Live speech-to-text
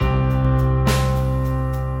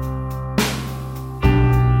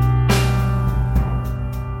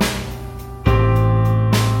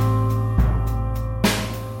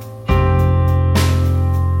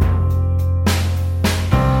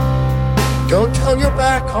Don't turn your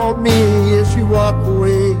back on me as you walk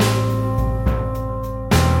away.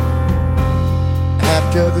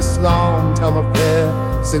 After this long time of prayer,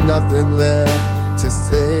 there's nothing left to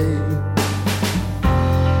say.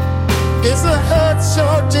 Is the hurt so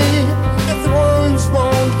deep that the wounds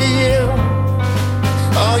won't heal?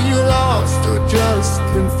 Are you lost or just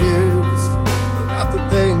confused about the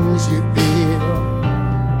things you feel?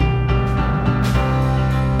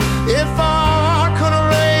 If I could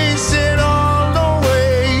erase it all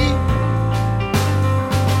away,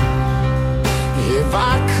 if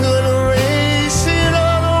I could erase it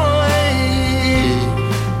all away,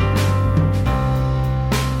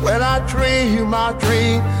 when I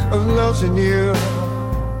dream of losing you,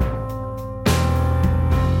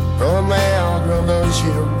 for a man who loves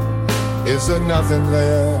you, is there nothing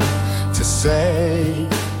left to say?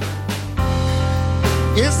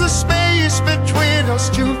 Is the space between us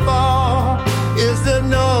too far? Is there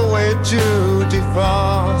no way to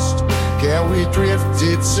defrost? Can we drift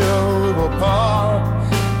it so apart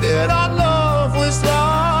that our love was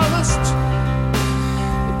lost?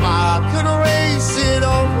 If I could erase it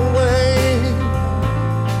all away,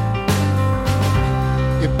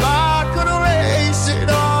 if I could erase it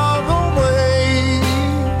all away,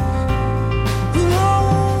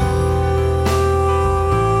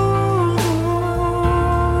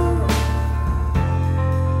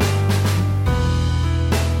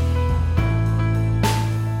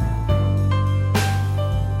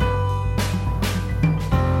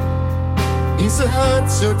 is the hurt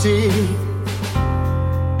so deep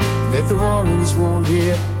that the warnings won't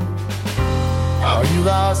hear? Are you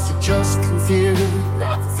lost or just confused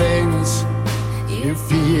about the things you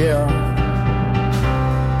feel?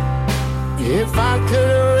 If I could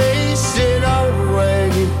erase it all away,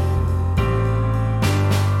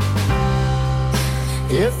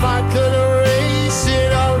 if I could erase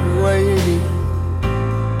it all away,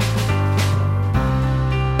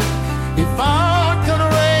 if I could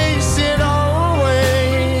erase it all away,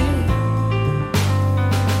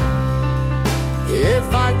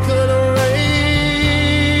 if I could erase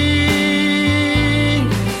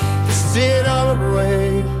it all away.